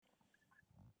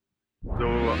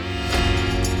So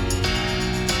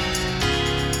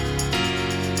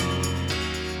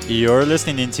You're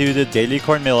listening to the Daily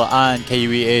Cornmeal on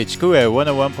KUEH Kue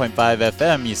 101.5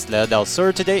 FM Isla del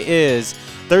Sur. Today is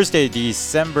Thursday,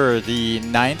 December the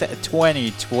 9th,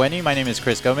 2020. My name is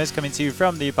Chris Gomez, coming to you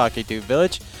from the Paquitu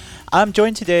Village. I'm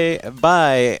joined today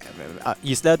by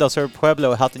Isla del Sur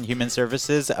Pueblo Health and Human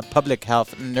Services Public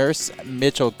Health Nurse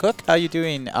Mitchell Cook. How you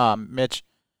doing, Mitch?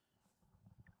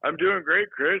 I'm doing great,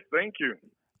 Chris. Thank you.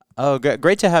 Oh,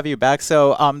 great to have you back.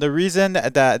 So, the reason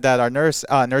that our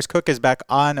Nurse Cook is back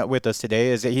on with us today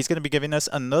is that he's going to be giving us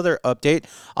another update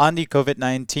on the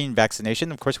COVID-19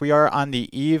 vaccination. Of course, we are on the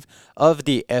eve of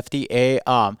the FDA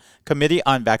Committee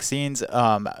on Vaccines.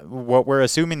 What we're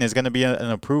assuming is going to be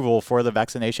an approval for the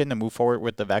vaccination to move forward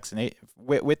with the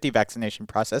with the vaccination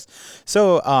process.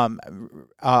 So,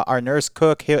 our Nurse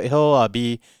Cook he'll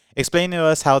be explain to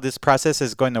us how this process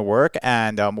is going to work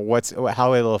and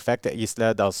how it'll affect the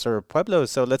Isla del Sur Pueblo.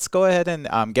 So let's go ahead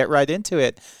and get right into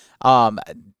it. Um,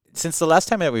 since the last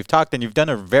time that we've talked, and you've done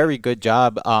a very good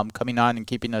job coming on and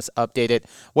keeping us updated,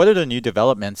 what are the new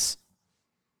developments?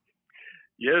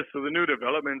 Yes, so the new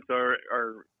developments are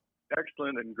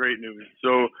excellent and great news.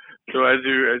 So as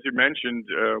you mentioned,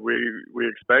 we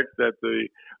expect that the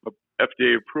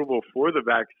FDA approval for the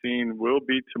vaccine will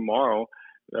be tomorrow.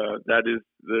 That is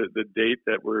the date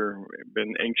that we're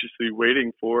been anxiously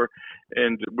waiting for,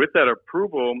 and with that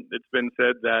approval, it's been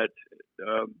said that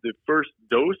the first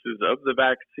doses of the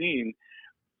vaccine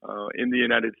in the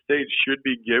United States should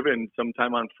be given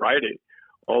sometime on Friday.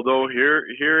 Although here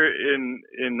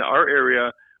in our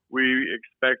area, we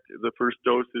expect the first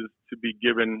doses to be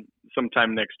given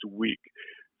sometime next week.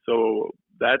 So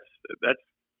that's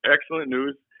excellent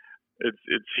news.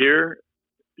 It's here.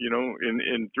 You know,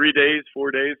 in 3 days, 4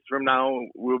 days from now,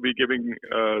 we'll be giving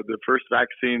the first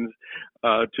vaccines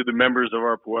to the members of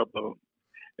our pueblo,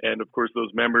 and of course,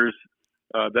 those members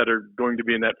that are going to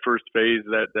be in that first phase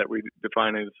that we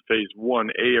define as phase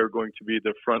 1A are going to be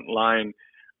the frontline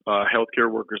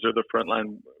healthcare workers or the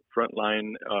frontline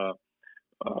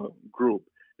group,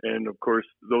 and of course,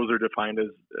 those are defined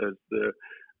as the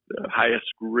highest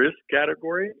risk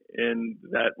category, and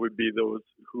that would be those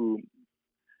who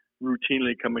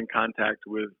routinely come in contact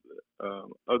with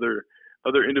other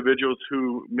individuals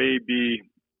who may be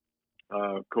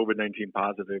COVID-19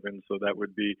 positive, and so that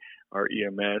would be our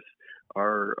EMS,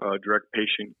 our direct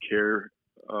patient care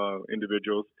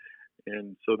individuals,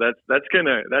 and so that's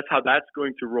how that's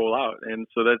going to roll out, and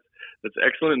so that's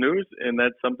excellent news, and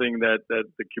that's something that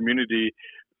the community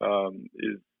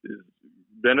is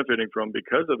benefiting from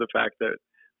because of the fact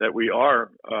that we are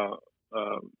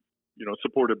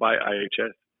supported by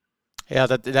IHS. Yeah,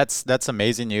 that's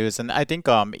amazing news, and I think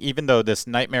even though this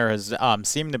nightmare has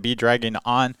seemed to be dragging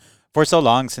on for so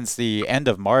long since the end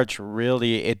of March,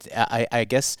 really, I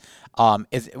guess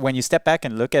is when you step back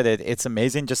and look at it, it's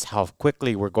amazing just how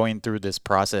quickly we're going through this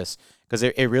process because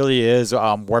it really is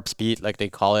warp speed, like they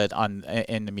call it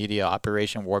in the media,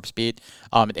 Operation Warp Speed.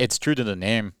 It's true to the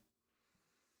name.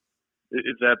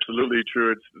 It's absolutely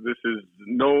true. This is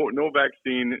no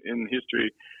vaccine in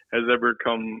history has ever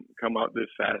come out this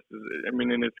fast. I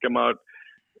mean, and it's come out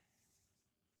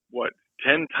what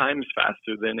 10 times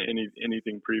faster than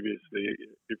anything previously.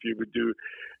 If you would do,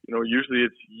 usually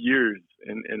it's years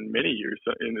and many years,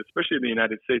 and especially in the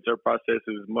United States, our process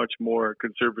is much more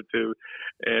conservative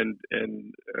and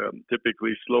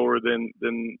typically slower than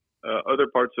other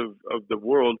parts of the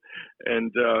world. And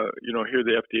here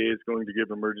the FDA is going to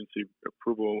give emergency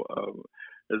approval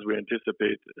as we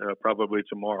anticipate probably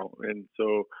tomorrow. And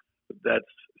so that's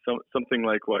something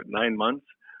like what 9 months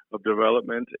of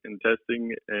development and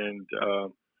testing, and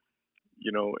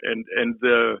and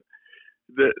the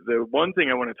one thing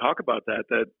I want to talk about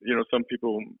that some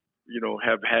people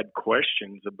have had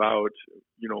questions about,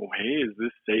 hey, is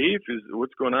this safe? Is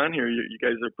what's going on here? You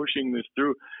guys are pushing this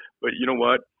through, but you know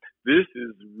what? This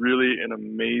is really an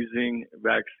amazing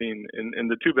vaccine, and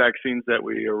the two vaccines that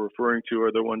we are referring to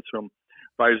are the ones from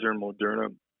Pfizer and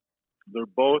Moderna. They're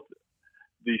both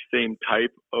the same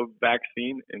type of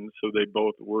vaccine, and so they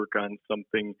both work on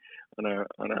something on a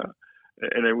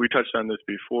and we touched on this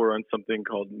before on something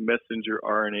called messenger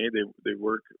RNA. They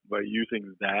work by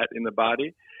using that in the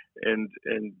body, and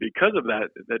because of that,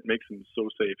 that makes them so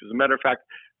safe. As a matter of fact,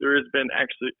 there has been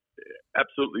actually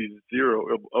absolutely zero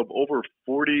of over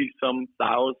 40 some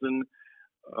thousand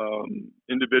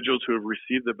individuals who have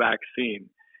received the vaccine.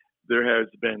 There has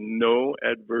been no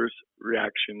adverse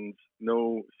reactions,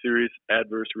 no serious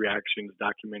adverse reactions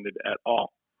documented at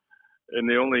all. And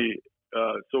the only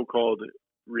so-called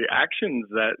reactions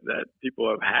that people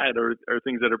have had are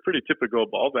things that are pretty typical of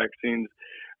all vaccines,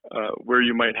 where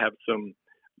you might have some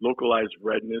localized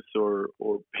redness or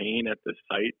pain at the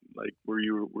site, like where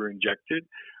you were injected,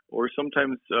 or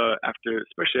sometimes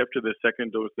especially after the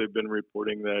second dose, they've been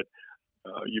reporting that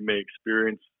you may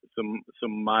experience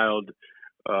some mild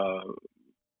uh,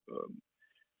 um,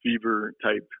 fever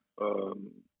type,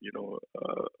 um, you know,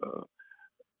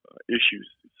 issues.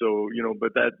 So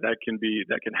but that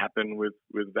can happen with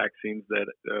vaccines that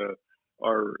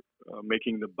are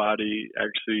making the body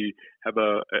actually have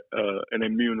an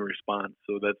immune response.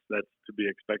 So that's to be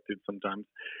expected sometimes.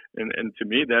 And to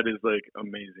me, that is like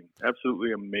amazing,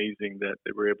 absolutely amazing that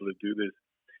they were able to do this.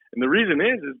 And the reason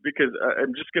is because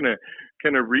I'm just gonna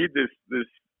kind of read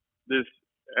this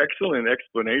excellent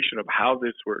explanation of how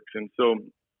this works. And so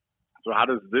how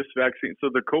does this vaccine? So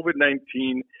the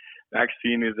COVID-19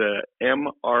 vaccine is a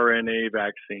mRNA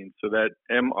vaccine. So that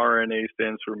mRNA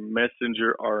stands for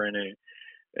messenger RNA,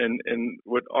 and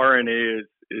what RNA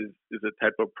is a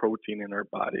type of protein in our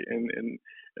body,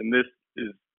 and this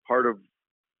is part of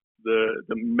the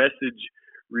message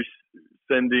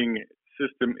sending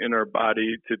system in our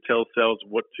body to tell cells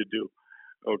what to do.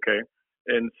 Okay,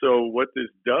 and so what this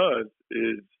does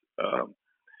um,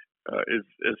 is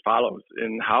as follows.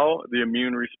 And how the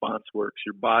immune response works: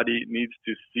 your body needs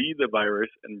to see the virus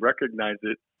and recognize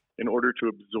it in order to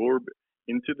absorb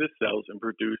into the cells and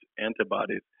produce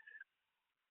antibodies.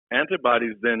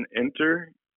 Antibodies then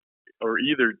enter or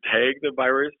either tag the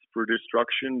virus for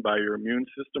destruction by your immune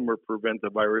system or prevent the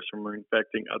virus from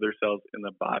infecting other cells in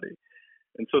the body.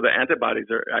 And so the antibodies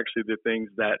are actually the things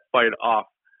that fight off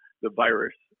the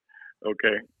virus,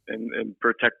 okay, and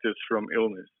protect us from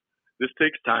illness. This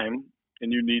takes time,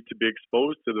 and you need to be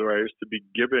exposed to the virus to be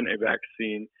given a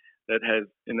vaccine that has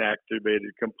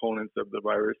inactivated components of the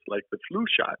virus, like the flu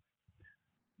shot.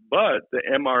 But the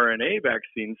mRNA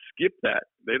vaccines skip that.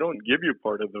 They don't give you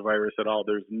part of the virus at all.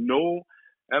 There's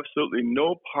absolutely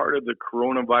no part of the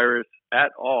coronavirus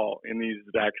at all in these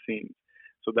vaccines.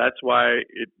 So that's why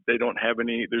they don't have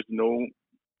there's no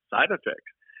side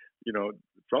effects,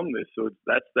 from this. So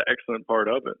that's the excellent part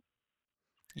of it.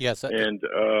 Yes. And,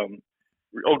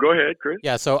 go ahead, Chris.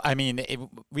 Yeah. So I mean,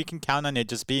 we can count on it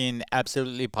just being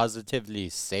absolutely positively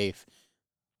safe.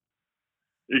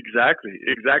 Exactly,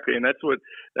 and that's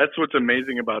what's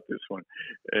amazing about this one,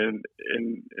 and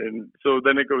so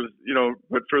then it goes,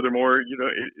 but furthermore,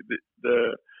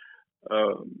 the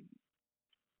um,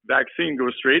 vaccine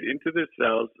goes straight into the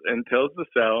cells and tells the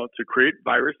cell to create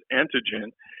virus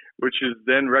antigen, which is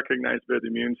then recognized by the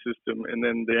immune system, and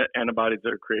then the antibodies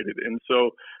are created. And so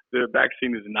the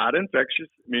vaccine is not infectious,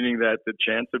 meaning that the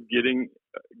chance of giving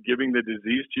the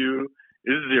disease to you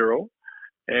is zero,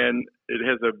 and it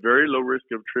has a very low risk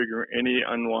of triggering any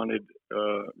unwanted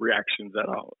reactions at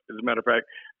all. As a matter of fact,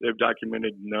 they've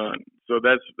documented none. So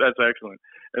that's excellent.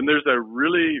 And there's a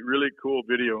really, really cool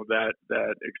video that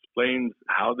explains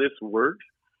how this works,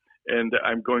 and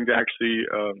I'm going to actually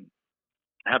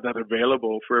have that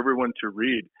available for everyone to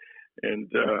read. And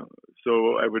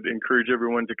so I would encourage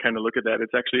everyone to kind of look at that.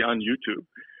 It's actually on YouTube.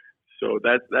 So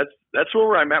that's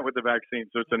where I'm at with the vaccine.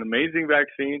 So it's an amazing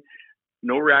vaccine.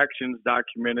 No reactions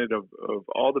documented of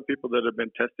all the people that have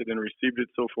been tested and received it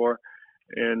so far,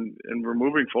 and we're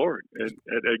moving forward. And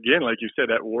again, like you said,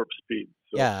 at warp speed.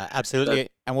 So Yeah, absolutely.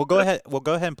 And we'll go ahead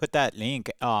and put that link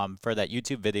for that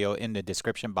YouTube video in the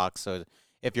description box. So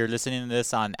if you're listening to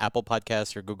this on Apple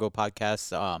Podcasts or Google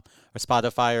Podcasts, or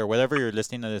Spotify or whatever you're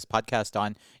listening to this podcast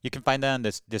on, you can find that in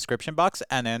this description box.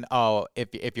 And then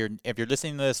if you're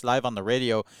listening to this live on the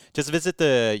radio, just visit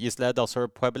the Isla del Sur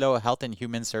Pueblo Health and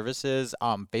Human Services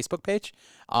Facebook page.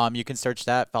 You can search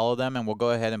that, follow them, and we'll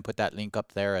go ahead and put that link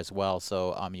up there as well.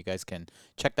 So you guys can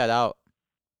check that out.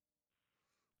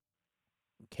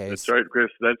 Okay. That's right, Chris.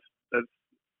 That's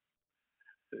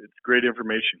it's great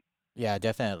information. Yeah,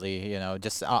 definitely.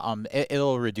 Just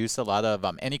it'll reduce a lot of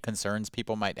any concerns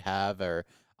people might have, or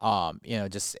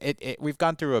just we've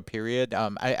gone through a period.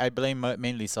 I blame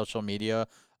mainly social media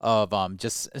of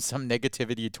just some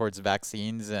negativity towards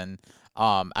vaccines, and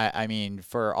I mean,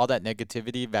 for all that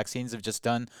negativity, vaccines have just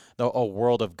done a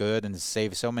world of good and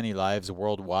saved so many lives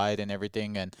worldwide and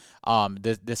everything. And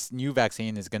this new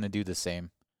vaccine is going to do the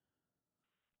same.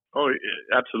 Oh,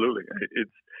 absolutely.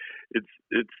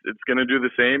 It's going to do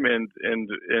the same, and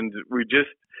we just,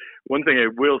 one thing I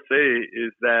will say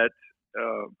is that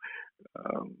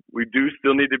we do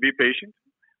still need to be patient.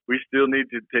 We still need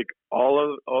to take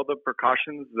all the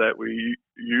precautions that we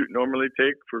normally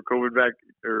take for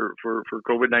for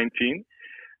COVID-19.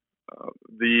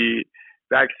 The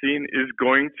vaccine is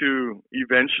going to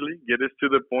eventually get us to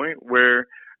the point where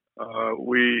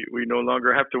We no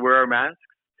longer have to wear our masks,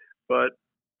 but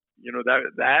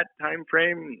that time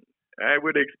frame I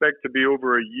would expect to be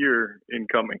over a year in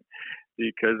coming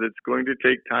because it's going to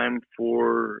take time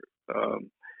for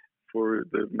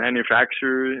the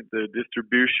manufacture, the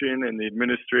distribution, and the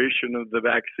administration of the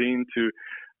vaccine to,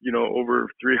 over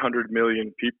 300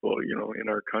 million people, in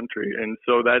our country. And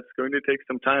so that's going to take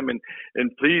some time.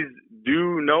 And please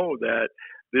do know that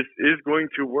this is going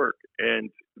to work. And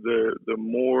the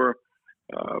more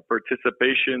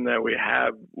participation that we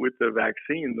have with the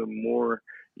vaccine, the more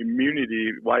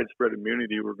immunity, widespread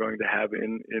immunity, we're going to have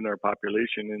in our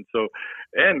population. And so,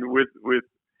 and with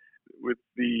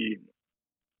the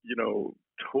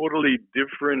totally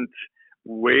different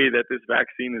way that this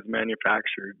vaccine is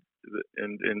manufactured,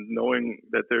 and knowing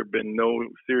that there have been no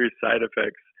serious side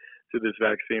effects to this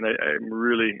vaccine, I'm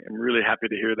really happy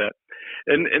to hear that.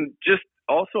 And just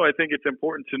also, I think it's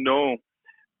important to know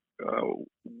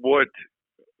what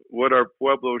our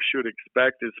pueblo should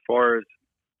expect as far as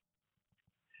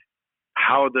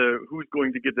who's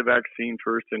going to get the vaccine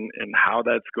first, and how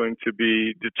that's going to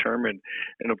be determined.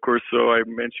 And of course, so I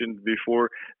mentioned before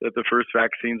that the first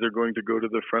vaccines are going to go to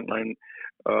the frontline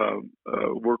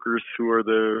workers, who are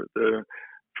the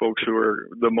folks who are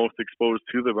the most exposed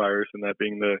to the virus, and that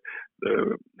being the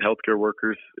healthcare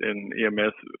workers and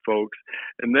EMS folks.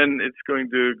 And then it's going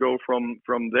to go from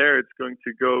there. It's going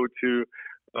to go to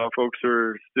folks who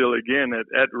are still again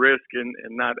at risk, and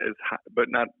not as high, but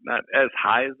not as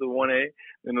high as the 1A.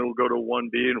 And it'll go to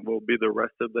 1B, and will be the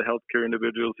rest of the healthcare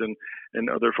individuals and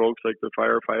other folks like the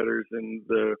firefighters and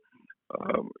the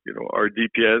our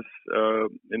DPS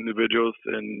individuals,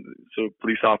 and so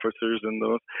police officers and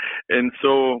those. And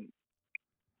so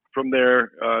from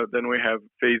there, then we have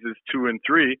phases 2 and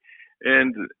 3,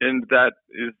 and that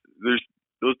is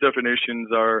those definitions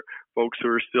are folks who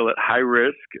are still at high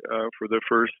risk for the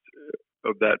first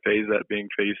of that phase, that being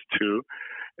phase 2,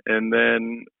 and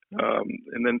then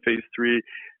phase 3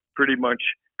 pretty much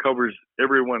covers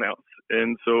everyone else.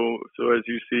 And so as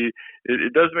you see,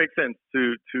 it does make sense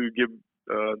to give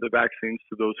the vaccines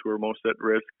to those who are most at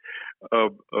risk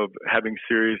of having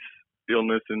serious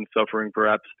illness and suffering,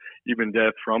 perhaps even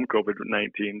death from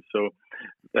COVID-19. So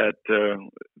that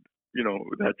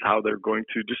that's how they're going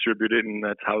to distribute it, and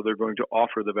that's how they're going to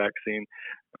offer the vaccine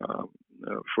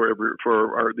for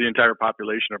the entire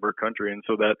population of our country. And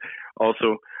so that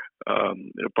also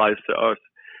applies to us.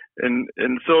 And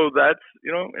so that's,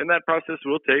 and that process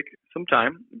will take some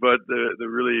time, but the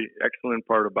really excellent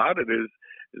part about it is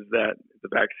that the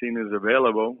vaccine is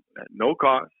available at no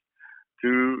cost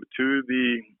to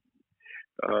the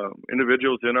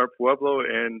individuals in our pueblo,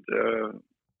 and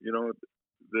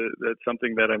that's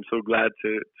something that I'm so glad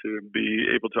to be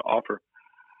able to offer.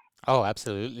 Oh,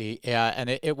 absolutely. Yeah, and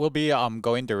it will be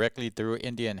going directly through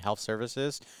Indian Health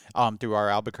Services through our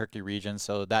Albuquerque region.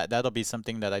 So that'll be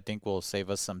something that I think will save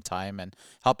us some time and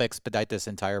help expedite this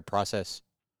entire process.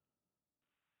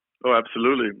 Oh,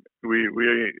 absolutely.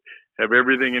 We have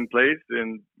everything in place,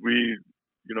 and we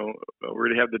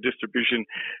already have the distribution.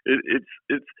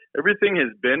 It's everything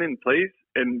has been in place,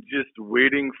 and just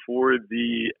waiting for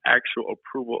the actual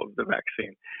approval of the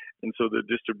vaccine. And so the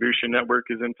distribution network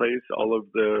is in place. All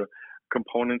of the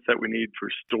components that we need for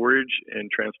storage and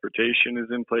transportation is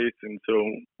in place, and so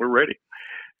we're ready.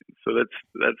 So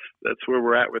that's where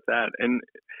we're at with that. And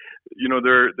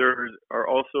there are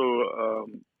also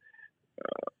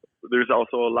there's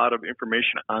also a lot of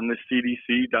information on the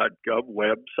CDC.gov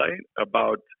website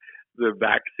about the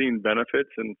vaccine benefits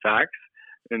and facts.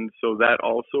 And so that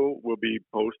also will be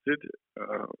posted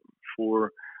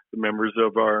for the members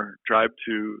of our tribe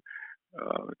to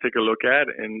take a look at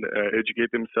and educate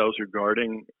themselves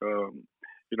regarding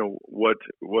what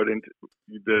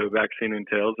the vaccine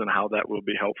entails and how that will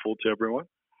be helpful to everyone.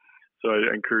 So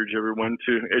I encourage everyone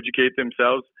to educate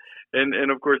themselves,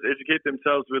 and of course educate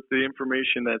themselves with the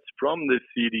information that's from the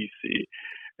CDC.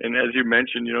 And as you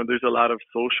mentioned, there's a lot of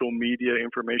social media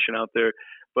information out there,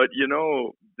 but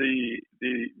the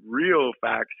real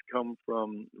facts come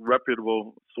from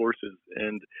reputable sources,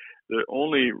 and the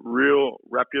only real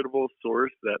reputable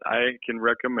source that I can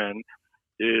recommend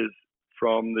is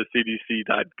from the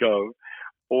CDC.gov,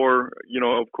 or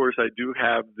of course I do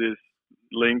have this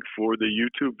link for the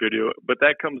YouTube video, but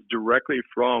that comes directly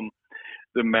from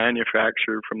the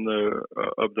manufacturer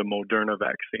of the Moderna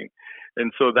vaccine.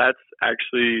 And so that's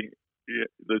actually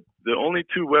the only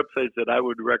two websites that I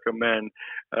would recommend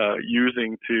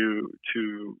using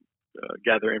to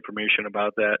gather information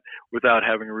about that without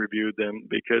having reviewed them,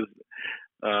 because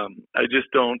I just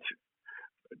don't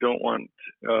want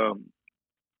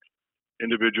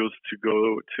individuals to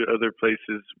go to other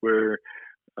places where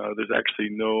There's actually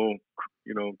no,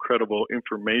 credible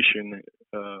information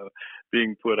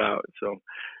being put out. So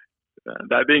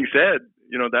that being said,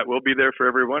 that will be there for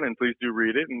everyone, and please do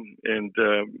read it and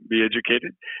be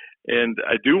educated. And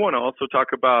I do want to also talk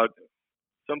about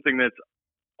something that's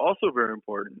also very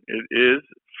important. It is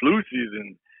flu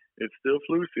season. It's still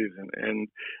flu season, and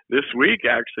this week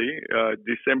actually,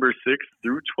 December 6th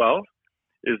through 12th,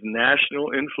 is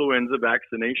National Influenza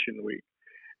Vaccination Week.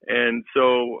 And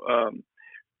so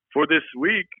for this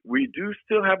week, we do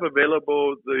still have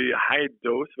available the high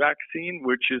dose vaccine,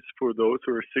 which is for those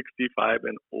who are 65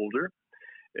 and older.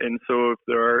 And so, if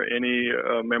there are any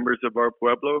members of our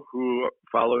pueblo who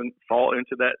fall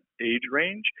into that age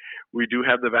range, we do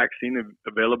have the vaccine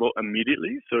available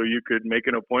immediately. So you could make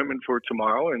an appointment for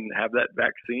tomorrow and have that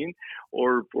vaccine,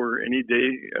 or for any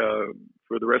day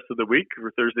for the rest of the week,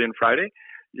 for Thursday and Friday.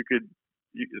 You could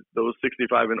those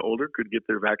 65 and older could get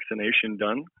their vaccination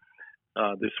done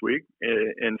this week,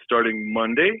 and starting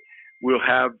Monday, we'll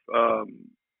have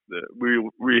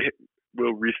we'll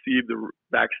receive the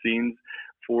vaccines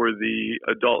for the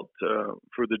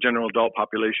for the general adult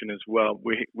population as well.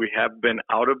 We have been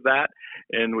out of that,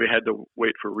 and we had to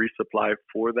wait for resupply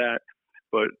for that.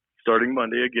 But starting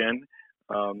Monday again,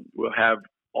 we'll have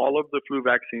all of the flu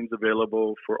vaccines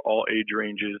available for all age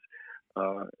ranges,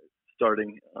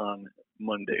 starting on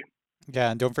Monday,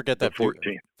 Yeah, and don't forget the that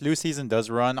 '14th. flu season does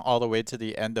run all the way to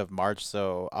the end of March,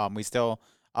 so we still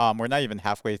we're not even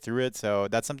halfway through it, so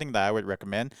that's something that I would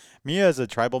recommend. Me as a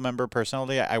tribal member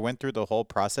personally, I went through the whole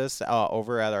process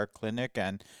over at our clinic,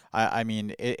 and I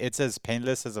mean it's as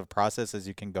painless as a process as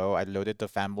you can go. I loaded the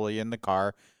family in the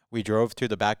car. We drove to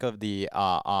the back of the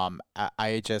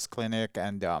IHS clinic,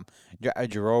 and I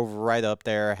drove right up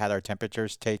there, had our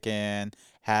temperatures taken,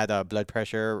 had blood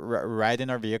pressure right in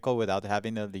our vehicle without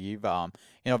having to leave.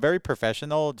 Very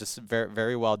professional, just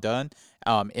very well done.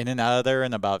 In and out of there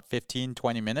in about 15,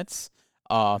 20 minutes.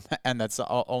 And that's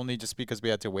only just because we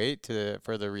had to wait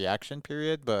for the reaction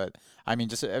period. But I mean,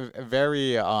 just a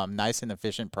very nice and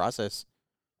efficient process.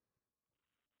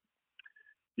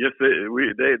 Yes,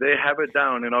 they have it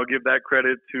down, and I'll give that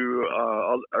credit to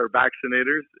all our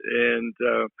vaccinators. And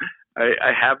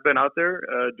I have been out there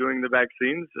doing the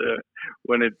vaccines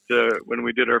when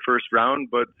we did our first round,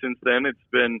 but since then it's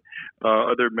been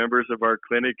other members of our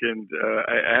clinic, and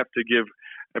I have to give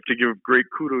great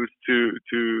kudos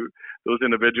to those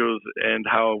individuals and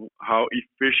how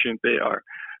efficient they are.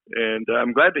 And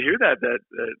I'm glad to hear that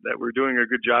we're doing a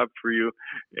good job for you.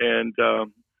 And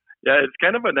yeah, it's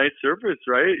kind of a nice service,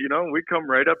 right? We come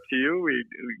right up to you. We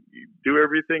do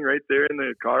everything right there in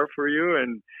the car for you,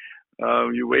 and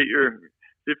you wait your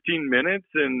 15 minutes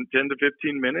and 10 to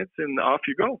 15 minutes, and off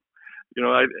you go.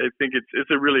 I think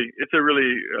it's a really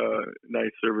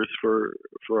nice service for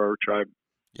our tribe.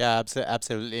 Yeah,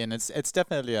 absolutely, and it's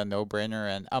definitely a no-brainer.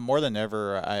 And more than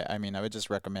ever, I mean, I would just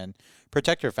recommend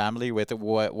protect your family with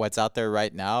what's out there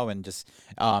right now, and just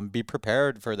be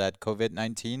prepared for that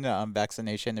COVID-19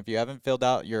 vaccination. If you haven't filled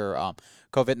out your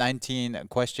COVID-19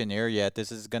 questionnaire yet,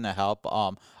 this is gonna help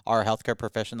our healthcare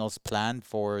professionals plan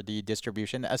for the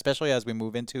distribution, especially as we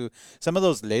move into some of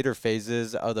those later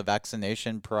phases of the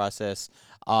vaccination process.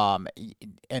 An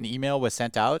email was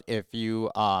sent out. If you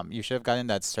should have gotten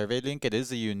that survey link. It is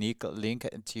a unique link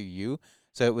to you.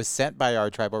 So it was sent by our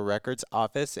tribal records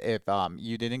office. If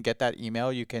you didn't get that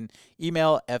email, you can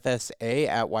email FSA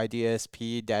at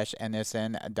ydsp-nsn.gov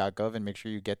and make sure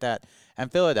you get that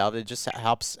and fill it out. It just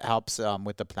helps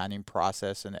with the planning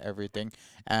process and everything,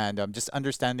 and just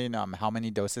understanding how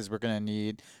many doses we're gonna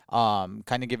need. Kind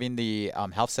of giving the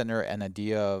health center an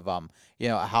idea of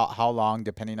how long,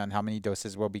 depending on how many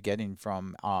doses we'll be getting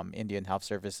from Indian Health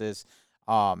Services.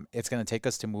 It's going to take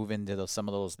us to move into some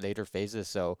of those later phases.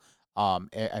 So,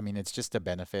 I mean, it's just a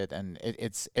benefit, and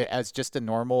as just a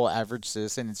normal average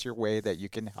citizen, it's your way that you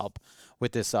can help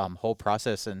with this whole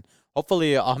process, and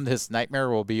hopefully, this nightmare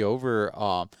will be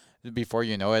over. Before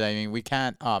you know it, I mean, we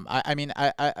can't. I mean,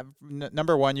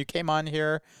 number one, you came on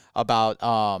here about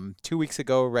 2 weeks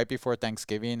ago, right before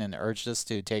Thanksgiving, and urged us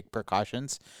to take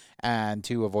precautions and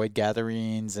to avoid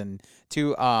gatherings and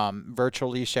to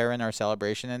virtually share in our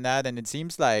celebration and that. And it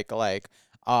seems like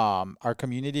our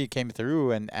community came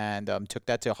through and took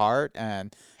that to heart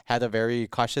and had a very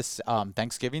cautious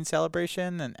Thanksgiving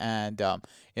celebration. And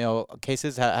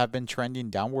cases have been trending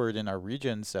downward in our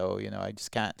region. So I just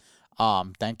can't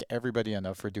thank everybody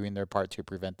enough for doing their part to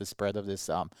prevent the spread of this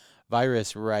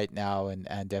virus right now, and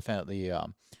definitely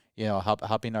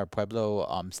helping our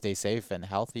pueblo stay safe and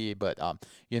healthy. But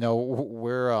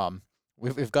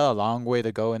we've got a long way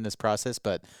to go in this process,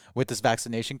 but with this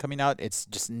vaccination coming out, it's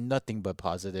just nothing but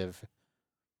positive.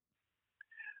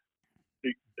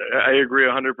 I agree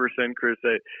 100%, Chris.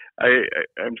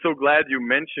 I'm so glad you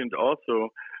mentioned also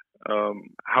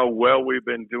how well we've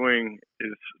been doing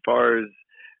as far as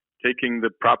taking the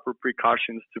proper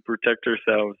precautions to protect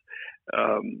ourselves,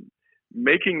 um,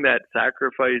 making that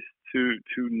sacrifice to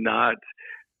not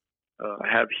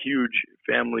have huge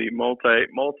family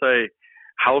multi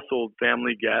household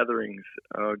family gatherings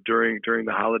during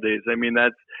the holidays. I mean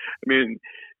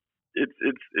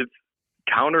it's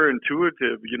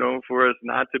counterintuitive, for us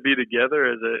not to be together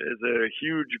as a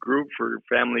huge group for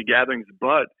family gatherings,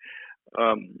 but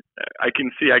um, I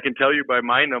can tell you by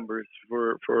my numbers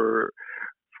for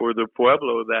the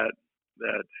pueblo that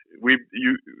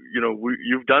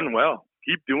you've done well.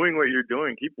 Keep doing what you're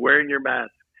doing. Keep wearing your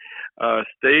mask.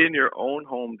 Stay in your own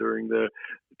home during the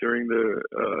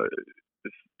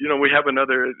we have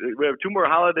we have two more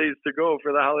holidays to go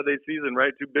for the holiday season,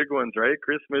 right? Two big ones, right?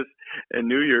 Christmas and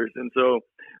New Year's. And so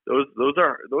those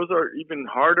are even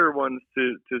harder ones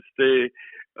to stay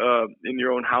in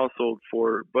your own household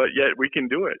for, but yet we can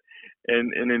do it.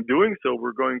 And in doing so,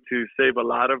 we're going to save a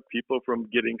lot of people from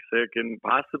getting sick and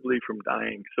possibly from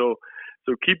dying. So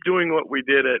keep doing what we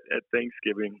did at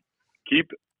Thanksgiving.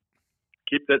 Keep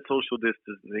keep that social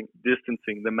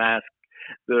distancing, the mask,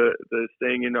 the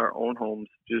staying in our own homes,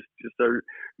 just our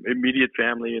immediate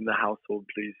family in the household,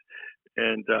 please,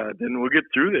 and then we'll get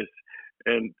through this,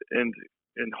 and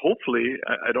hopefully,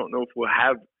 I don't know if we'll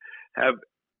have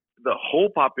the whole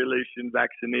population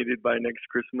vaccinated by next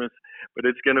Christmas, but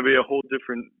it's going to be a whole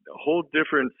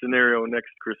different scenario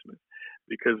next Christmas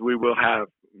because we will have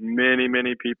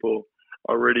many people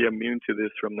already immune to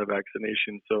this from the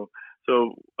vaccination. So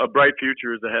a bright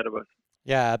future is ahead of us.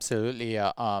 Yeah, absolutely.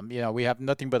 We have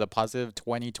nothing but a positive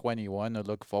 2021 to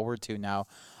look forward to now.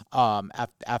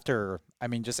 After, I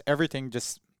mean, just everything,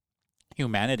 just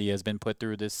humanity has been put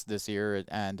through this year,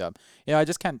 and I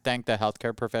just can't thank the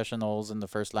healthcare professionals and the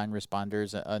first line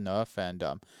responders enough. And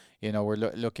we're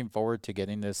looking forward to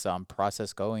getting this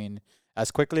process going as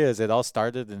quickly as it all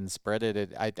started and spread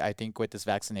it. I think with this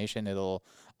vaccination, it'll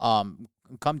um,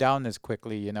 come down as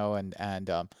quickly,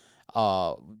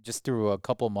 just through a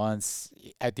couple months,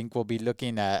 I think we'll be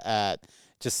looking at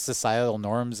just societal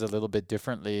norms a little bit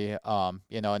differently.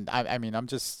 And I mean, I'm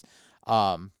just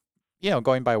um,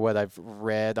 going by what I've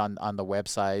read on the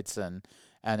websites and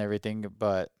everything,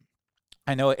 but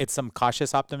I know it's some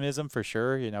cautious optimism for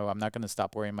sure. I'm not going to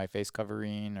stop wearing my face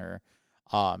covering or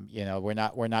we're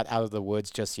not out of the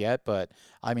woods just yet, but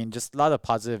I mean just a lot of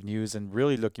positive news and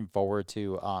really looking forward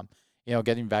to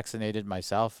getting vaccinated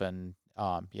myself and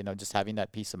just having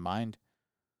that peace of mind.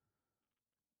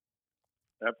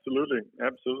 Absolutely,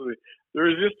 absolutely. There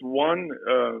is just one,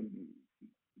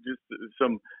 just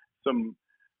some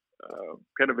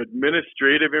kind of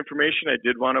administrative information I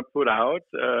did want to put out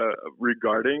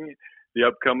regarding the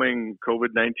upcoming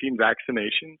COVID-19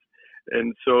 vaccinations.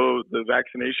 And so the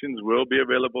vaccinations will be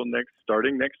available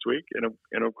starting next week.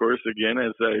 And of course, again,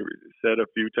 as I said a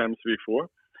few times before,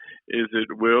 is it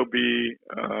will be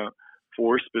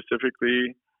for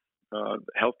specifically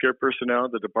healthcare personnel,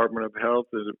 the Department of Health,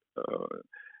 the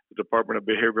Department of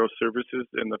Behavioral Services,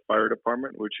 and the fire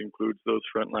department, which includes those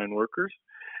frontline workers.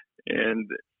 And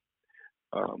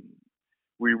um,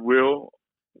 we will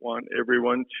want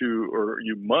everyone to, or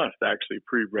you must actually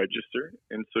pre-register.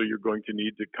 And so you're going to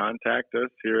need to contact us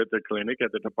here at the clinic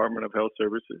at the Department of Health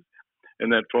Services.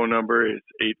 And that phone number is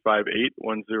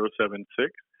 858-1076.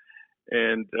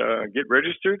 And get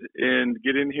registered and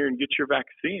get in here and get your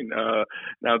vaccine.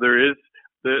 Now there is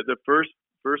the first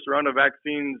round of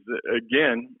vaccines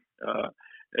again,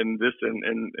 and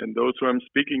those who I'm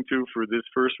speaking to for this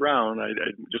first round, I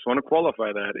just want to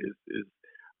qualify that is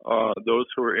those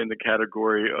who are in the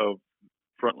category of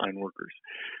frontline workers,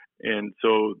 and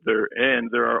so there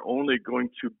are only going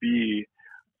to be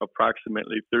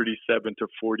approximately 37 to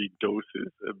 40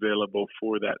 doses available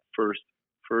for that first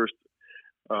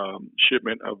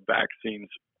shipment of vaccines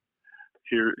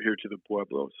here to the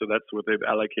Pueblo. So that's what they've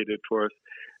allocated for us.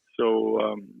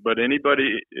 So, but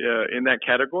anybody in that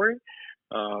category,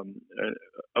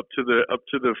 up to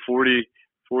the 40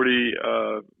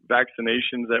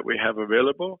 vaccinations that we have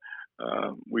available,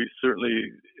 we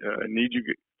certainly need you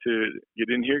to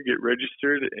get in here, get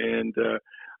registered, and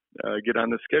get on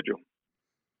the schedule.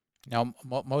 No,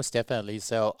 most definitely.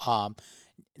 So,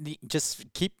 just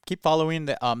keep following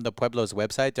the Pueblo's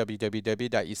website,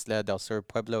 www.isla del sur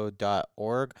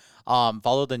pueblo.org.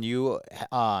 Follow the new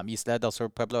Isla del Sur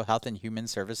Pueblo Health and Human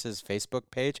Services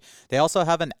Facebook page. They also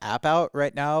have an app out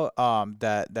right now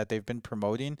that they've been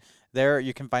promoting there.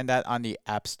 You can find that on the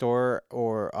App Store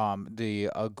or the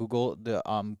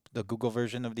Google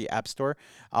version of the App Store.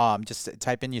 Just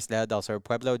type in Isla del Sur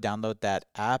Pueblo, download that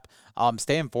app.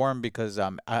 Stay informed because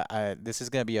this is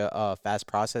going to be a fast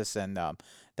process, and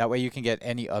that way you can get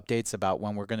any updates about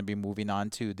when we're going to be moving on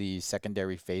to the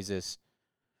secondary phases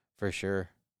for sure.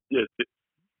 Yes,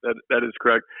 that is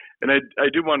correct. And I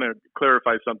do want to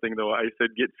clarify something though. I said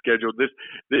get scheduled.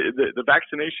 The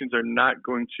vaccinations are not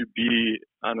going to be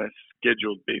on a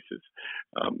scheduled basis.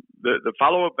 The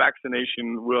follow up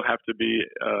vaccination will have to be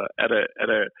at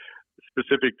a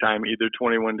specific time, either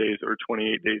 21 days or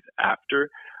 28 days after.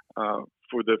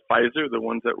 For the Pfizer, the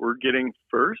ones that we're getting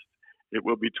first, it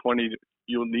will be 20.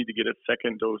 You'll need to get a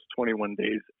second dose 21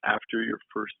 days after your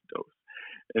first dose.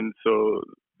 And so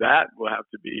that will have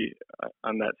to be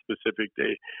on that specific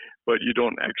day. But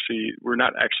we're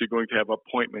not actually going to have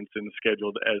appointments in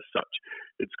scheduled as such.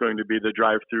 It's going to be the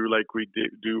drive-through like we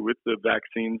do with the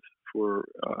vaccines for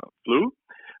flu,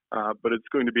 but it's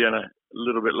going to be on a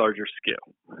little bit larger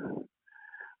scale.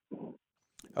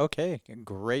 Okay,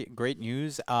 great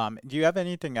news. Do you have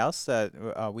anything else that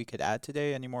we could add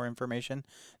today? Any more information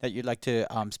that you'd like to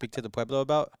speak to the Pueblo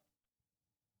about?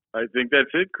 I think that's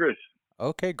it, Chris.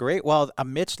 Okay, great. Well,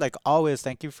 Mitch, like always,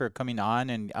 thank you for coming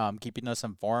on and keeping us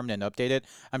informed and updated.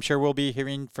 I'm sure we'll be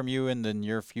hearing from you in the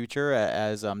near future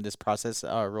as this process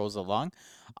rolls along.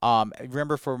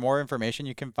 Remember, for more information,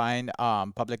 you can find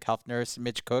Public Health Nurse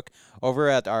Mitch Cook over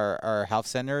at our health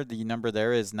center. The number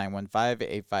there is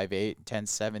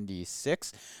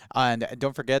 915-858-1076. And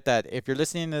don't forget that if you're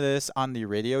listening to this on the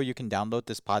radio, you can download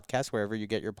this podcast wherever you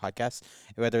get your podcasts,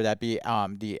 whether that be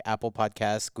the Apple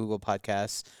Podcasts, Google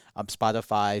Podcasts,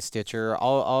 Spotify, Stitcher,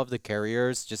 all of the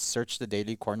carriers. Just search the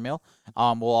Daily Cornmeal.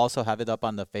 We'll also have it up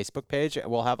on the Facebook page.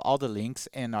 We'll have all the links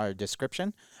in our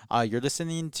description. You're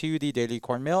listening to the Daily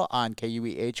Cornmeal on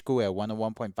KUEH at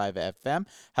 101.5 FM.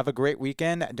 Have a great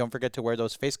weekend. Don't forget to wear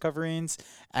those face coverings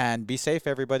and be safe,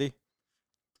 everybody.